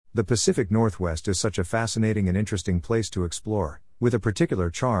The Pacific Northwest is such a fascinating and interesting place to explore, with a particular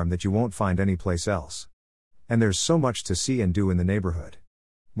charm that you won't find anyplace else. And there's so much to see and do in the neighborhood.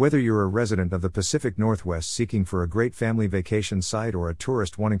 Whether you're a resident of the Pacific Northwest seeking for a great family vacation site or a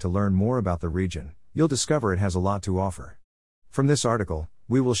tourist wanting to learn more about the region, you'll discover it has a lot to offer. From this article,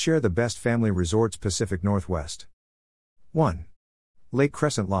 we will share the best family resorts Pacific Northwest. 1. Lake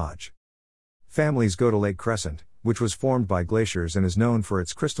Crescent Lodge. Families go to Lake Crescent, which was formed by glaciers and is known for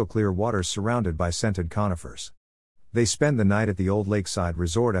its crystal-clear waters surrounded by scented conifers. They spend the night at the old lakeside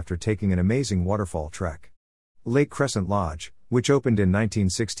resort after taking an amazing waterfall trek. Lake Crescent Lodge, which opened in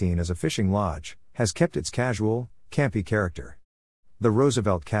 1916 as a fishing lodge, has kept its casual, campy character. The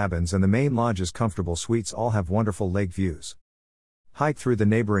Roosevelt cabins and the main lodge's comfortable suites all have wonderful lake views. Hike through the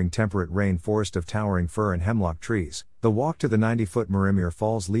neighboring temperate rainforest of towering fir and hemlock trees. The walk to the 90-foot Marimere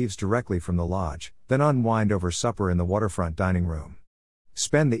Falls leaves directly from the lodge, then unwind over supper in the waterfront dining room.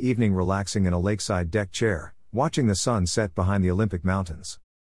 Spend the evening relaxing in a lakeside deck chair, watching the sun set behind the Olympic Mountains.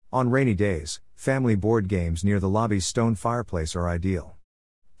 On rainy days, family board games near the lobby's stone fireplace are ideal.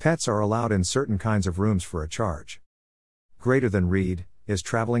 Pets are allowed in certain kinds of rooms for a charge. Greater than read, is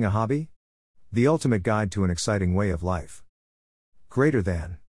traveling a hobby? The ultimate guide to an exciting way of life. Greater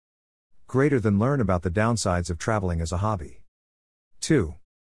than learn about the downsides of traveling as a hobby. 2.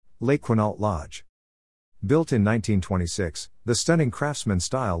 Lake Quinault Lodge. Built in 1926, the stunning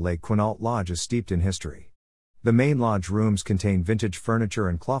craftsman-style Lake Quinault Lodge is steeped in history. The main lodge rooms contain vintage furniture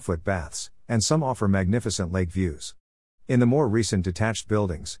and clawfoot baths, and some offer magnificent lake views. In the more recent detached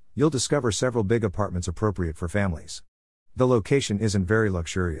buildings, you'll discover several big apartments appropriate for families. The location isn't very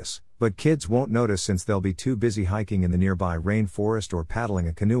luxurious, but kids won't notice since they'll be too busy hiking in the nearby rainforest or paddling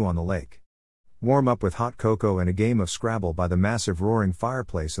a canoe on the lake. Warm up with hot cocoa and a game of Scrabble by the massive roaring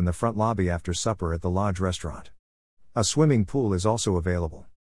fireplace in the front lobby after supper at the lodge restaurant. A swimming pool is also available.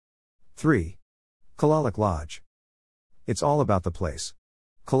 3. Kalaalleq Lodge. It's all about the place.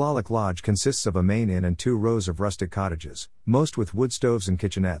 Kalaalleq Lodge consists of a main inn and 2 rows of rustic cottages, most with wood stoves and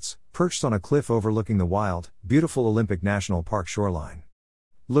kitchenettes, perched on a cliff overlooking the wild, beautiful Olympic National Park shoreline.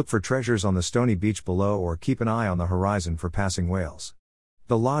 Look for treasures on the stony beach below or keep an eye on the horizon for passing whales.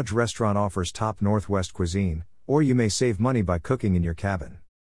 The lodge restaurant offers top Northwest cuisine, or you may save money by cooking in your cabin.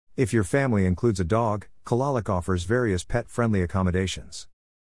 If your family includes a dog, Kalaalleq offers various pet-friendly accommodations.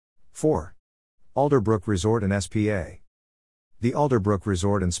 4. Alderbrook Resort and SPA. The Alderbrook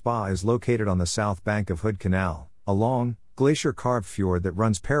Resort and Spa is located on the south bank of Hood Canal, a long, glacier-carved fjord that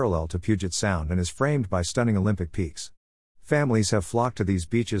runs parallel to Puget Sound and is framed by stunning Olympic peaks. Families have flocked to these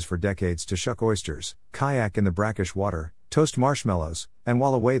beaches for decades to shuck oysters, kayak in the brackish water, toast marshmallows, and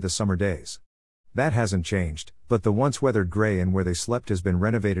while away the summer days. That hasn't changed, but the once weathered gray inn where they slept has been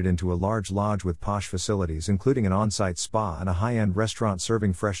renovated into a large lodge with posh facilities including an on-site spa and a high-end restaurant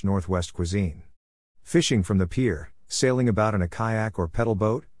serving fresh Northwest cuisine. Fishing from the pier, sailing about in a kayak or pedal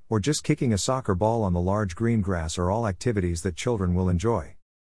boat, or just kicking a soccer ball on the large green grass are all activities that children will enjoy.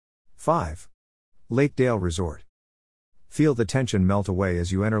 5. Lakedale Resort. Feel the tension melt away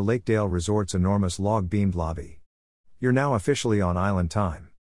as you enter Lakedale Resort's enormous log-beamed lobby. You're now officially on island time.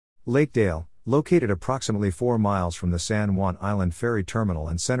 Lakedale, located approximately 4 miles from the San Juan Island Ferry Terminal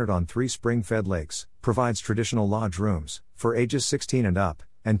and centered on 3 spring-fed lakes, provides traditional lodge rooms, for ages 16 and up,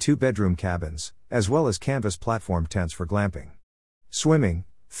 and 2-bedroom cabins, as well as canvas platform tents for glamping. Swimming,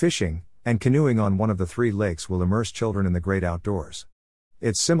 fishing, and canoeing on one of the 3 lakes will immerse children in the great outdoors.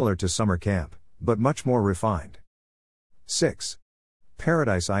 It's similar to summer camp, but much more refined. 6.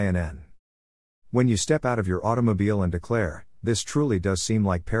 Paradise Inn. When you step out of your automobile and declare, "This truly does seem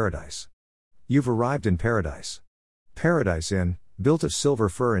like paradise," you've arrived in paradise. Paradise Inn, built of silver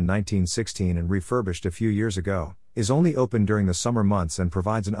fir in 1916 and refurbished a few years ago, is only open during the summer months and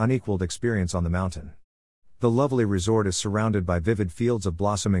provides an unequaled experience on the mountain. The lovely resort is surrounded by vivid fields of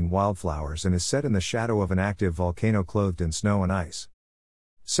blossoming wildflowers and is set in the shadow of an active volcano clothed in snow and ice.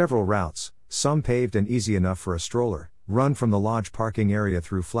 Several routes, some paved and easy enough for a stroller, run from the lodge parking area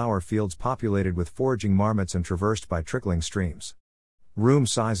through flower fields populated with foraging marmots and traversed by trickling streams. Room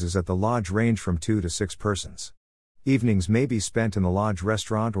sizes at the lodge range from 2 to 6 persons. Evenings may be spent in the lodge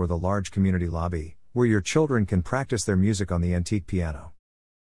restaurant or the large community lobby, where your children can practice their music on the antique piano.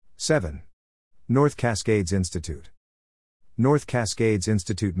 7. North Cascades Institute. North Cascades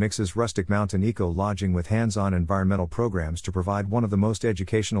Institute mixes rustic mountain eco-lodging with hands-on environmental programs to provide one of the most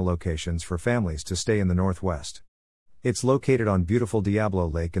educational locations for families to stay in the Northwest. It's located on beautiful Diablo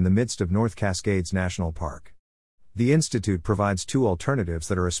Lake in the midst of North Cascades National Park. The Institute provides 2 alternatives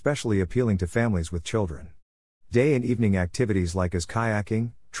that are especially appealing to families with children. Day and evening activities like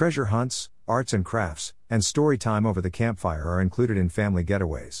kayaking, treasure hunts, arts and crafts, and story time over the campfire are included in family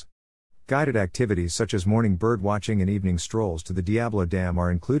getaways. Guided activities such as morning bird watching and evening strolls to the Diablo Dam are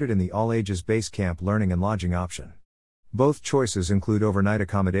included in the all-ages base camp learning and lodging option. Both choices include overnight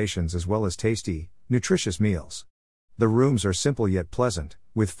accommodations as well as tasty, nutritious meals. The rooms are simple yet pleasant,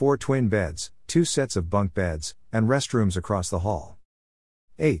 with 4 twin beds, 2 sets of bunk beds, and restrooms across the hall.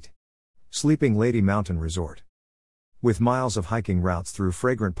 8. Sleeping Lady Mountain Resort. With miles of hiking routes through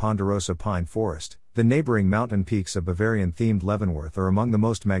fragrant ponderosa pine forest, the neighboring mountain peaks of Bavarian-themed Leavenworth are among the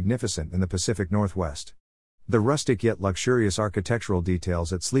most magnificent in the Pacific Northwest. The rustic yet luxurious architectural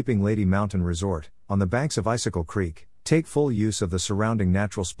details at Sleeping Lady Mountain Resort, on the banks of Icicle Creek, take full use of the surrounding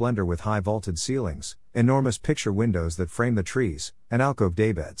natural splendor with high vaulted ceilings, enormous picture windows that frame the trees, and alcove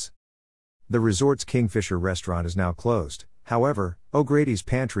daybeds. The resort's Kingfisher restaurant is now closed, however, O'Grady's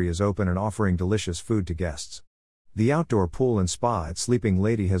Pantry is open and offering delicious food to guests. The outdoor pool and spa at Sleeping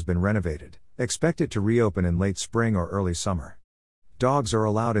Lady has been renovated, expected to reopen in late spring or early summer. Dogs are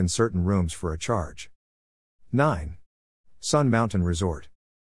allowed in certain rooms for a charge. 9. Sun Mountain Resort.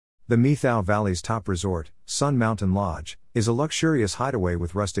 The Methow Valley's top resort, Sun Mountain Lodge, is a luxurious hideaway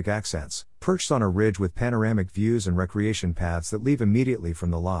with rustic accents, perched on a ridge with panoramic views and recreation paths that leave immediately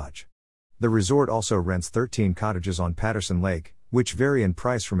from the lodge. The resort also rents 13 cottages on Patterson Lake, which vary in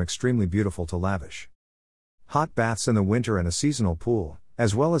price from extremely beautiful to lavish. Hot baths in the winter and a seasonal pool,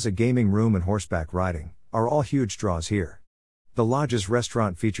 as well as a gaming room and horseback riding, are all huge draws here. The lodge's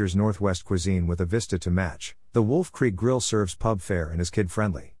restaurant features Northwest cuisine with a vista to match. The Wolf Creek Grill serves pub fare and is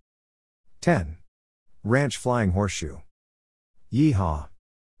kid-friendly. 10. Ranch Flying Horseshoe. Yeehaw!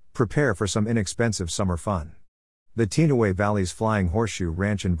 Prepare for some inexpensive summer fun. The Teanaway Valley's Flying Horseshoe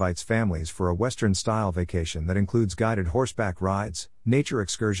Ranch invites families for a Western-style vacation that includes guided horseback rides, nature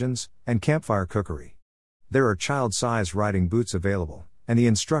excursions, and campfire cookery. There are child-size riding boots available, and the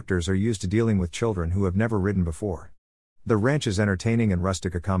instructors are used to dealing with children who have never ridden before. The ranch's entertaining and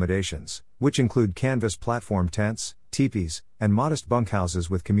rustic accommodations, which include canvas platform tents, teepees, and modest bunkhouses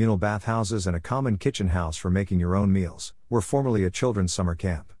with communal bathhouses and a common kitchen house for making your own meals, were formerly a children's summer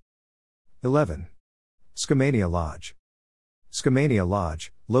camp. 11. Skamania Lodge. Skamania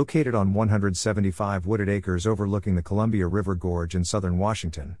Lodge, located on 175 wooded acres overlooking the Columbia River Gorge in southern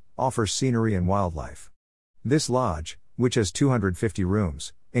Washington, offers scenery and wildlife. This lodge, which has 250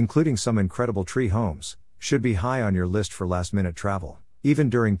 rooms, including some incredible tree homes, should be high on your list for last-minute travel.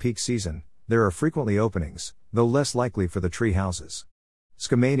 Even during peak season, there are frequently openings, though less likely for the tree houses.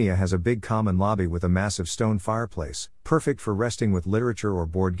 Skamania has a big common lobby with a massive stone fireplace, perfect for resting with literature or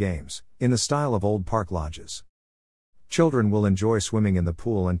board games, in the style of old park lodges. Children will enjoy swimming in the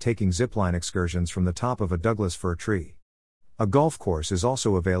pool and taking zipline excursions from the top of a Douglas fir tree. A golf course is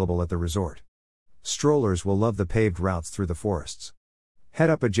also available at the resort. Strollers will love the paved routes through the forests. Head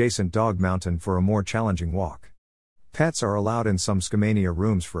up adjacent Dog Mountain for a more challenging walk. Pets are allowed in some Skamania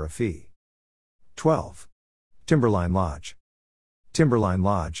rooms for a fee. 12. Timberline Lodge. Timberline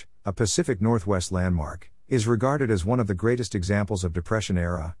Lodge, a Pacific Northwest landmark, is regarded as one of the greatest examples of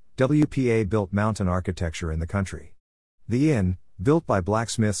Depression-era, WPA-built mountain architecture in the country. The inn, built by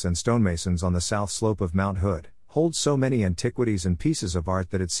blacksmiths and stonemasons on the south slope of Mount Hood, holds so many antiquities and pieces of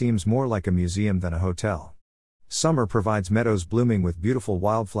art that it seems more like a museum than a hotel. Summer provides meadows blooming with beautiful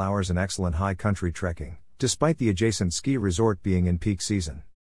wildflowers and excellent high country trekking, despite the adjacent ski resort being in peak season.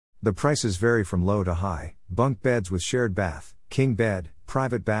 The prices vary from low to high: bunk beds with shared bath, king bed,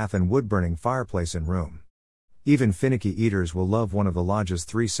 private bath and wood-burning fireplace in room. Even finicky eaters will love one of the lodge's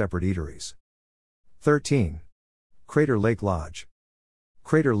 3 separate eateries. 13. Crater Lake Lodge.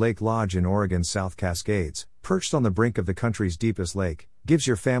 Crater Lake Lodge in Oregon's South Cascades, perched on the brink of the country's deepest lake, gives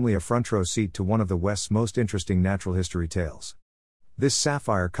your family a front-row seat to one of the West's most interesting natural history tales. This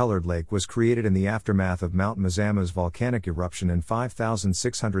sapphire-colored lake was created in the aftermath of Mount Mazama's volcanic eruption in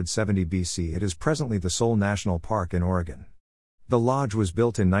 5670 BC. It is presently the sole national park in Oregon. The lodge was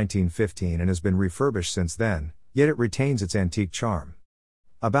built in 1915 and has been refurbished since then, yet it retains its antique charm.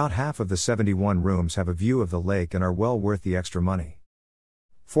 About half of the 71 rooms have a view of the lake and are well worth the extra money.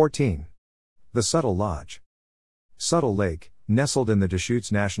 14. The Suttles Lodge. Suttles Lake, nestled in the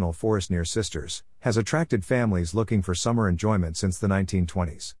Deschutes National Forest near Sisters, has attracted families looking for summer enjoyment since the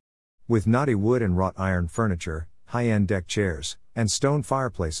 1920s. With knotty wood and wrought iron furniture, high-end deck chairs, and stone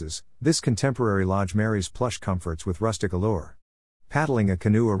fireplaces, this contemporary lodge marries plush comforts with rustic allure. Paddling a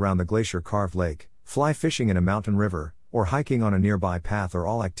canoe around the glacier-carved lake, fly fishing in a mountain river, or hiking on a nearby path are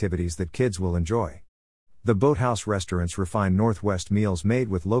all activities that kids will enjoy. The Boathouse Restaurant's refined Northwest meals made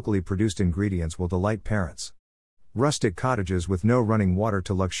with locally produced ingredients will delight parents. Rustic cottages with no running water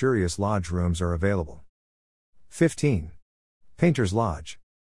to luxurious lodge rooms are available. 15. Painter's Lodge.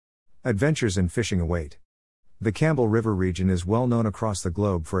 Adventures in fishing await. The Campbell River region is well known across the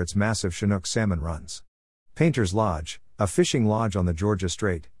globe for its massive Chinook salmon runs. Painter's Lodge, a fishing lodge on the Georgia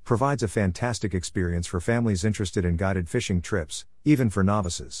Strait, provides a fantastic experience for families interested in guided fishing trips, even for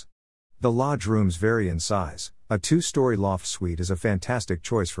novices. The lodge rooms vary in size. A 2-story loft suite is a fantastic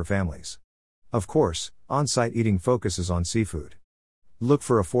choice for families. Of course, on-site eating focuses on seafood. Look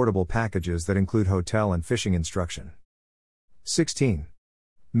for affordable packages that include hotel and fishing instruction. 16.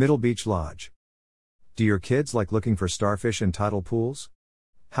 Middle Beach Lodge. Do your kids like looking for starfish in tidal pools?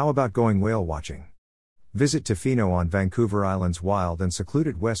 How about going whale watching? Visit Tofino on Vancouver Island's wild and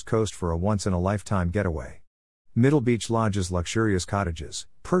secluded west coast for a once-in-a-lifetime getaway. Middle Beach Lodge's luxurious cottages,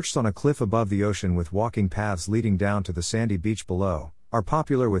 perched on a cliff above the ocean with walking paths leading down to the sandy beach below, are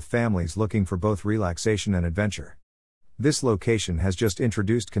popular with families looking for both relaxation and adventure. This location has just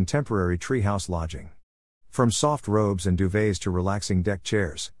introduced contemporary treehouse lodging. From soft robes and duvets to relaxing deck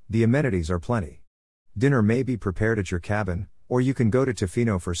chairs, the amenities are plenty. Dinner may be prepared at your cabin, or you can go to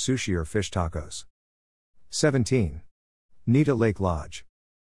Tofino for sushi or fish tacos. 17. Nita Lake Lodge.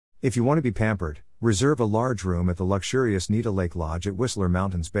 If you want to be pampered, reserve a large room at the luxurious Nita Lake Lodge at Whistler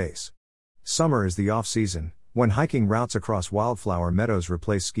Mountain's base. Summer is the off-season, when hiking routes across wildflower meadows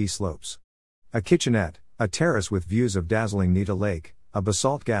replace ski slopes. A kitchenette, a terrace with views of dazzling Nita Lake, a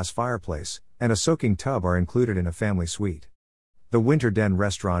basalt gas fireplace, and a soaking tub are included in a family suite. The Winter Den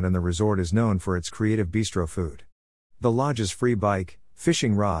restaurant in the resort is known for its creative bistro food. The lodge's free bike,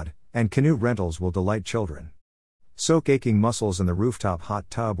 fishing rod, and canoe rentals will delight children. Soak aching muscles in the rooftop hot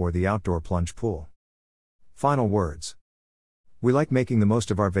tub or the outdoor plunge pool. Final words. We like making the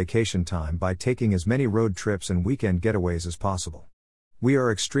most of our vacation time by taking as many road trips and weekend getaways as possible. We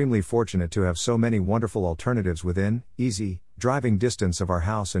are extremely fortunate to have so many wonderful alternatives within easy driving distance of our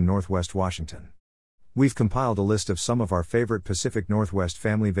house in Northwest Washington. We've compiled a list of some of our favorite Pacific Northwest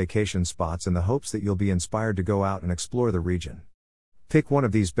family vacation spots in the hopes that you'll be inspired to go out and explore the region. Pick one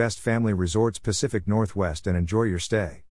of these best family resorts Pacific Northwest and enjoy your stay.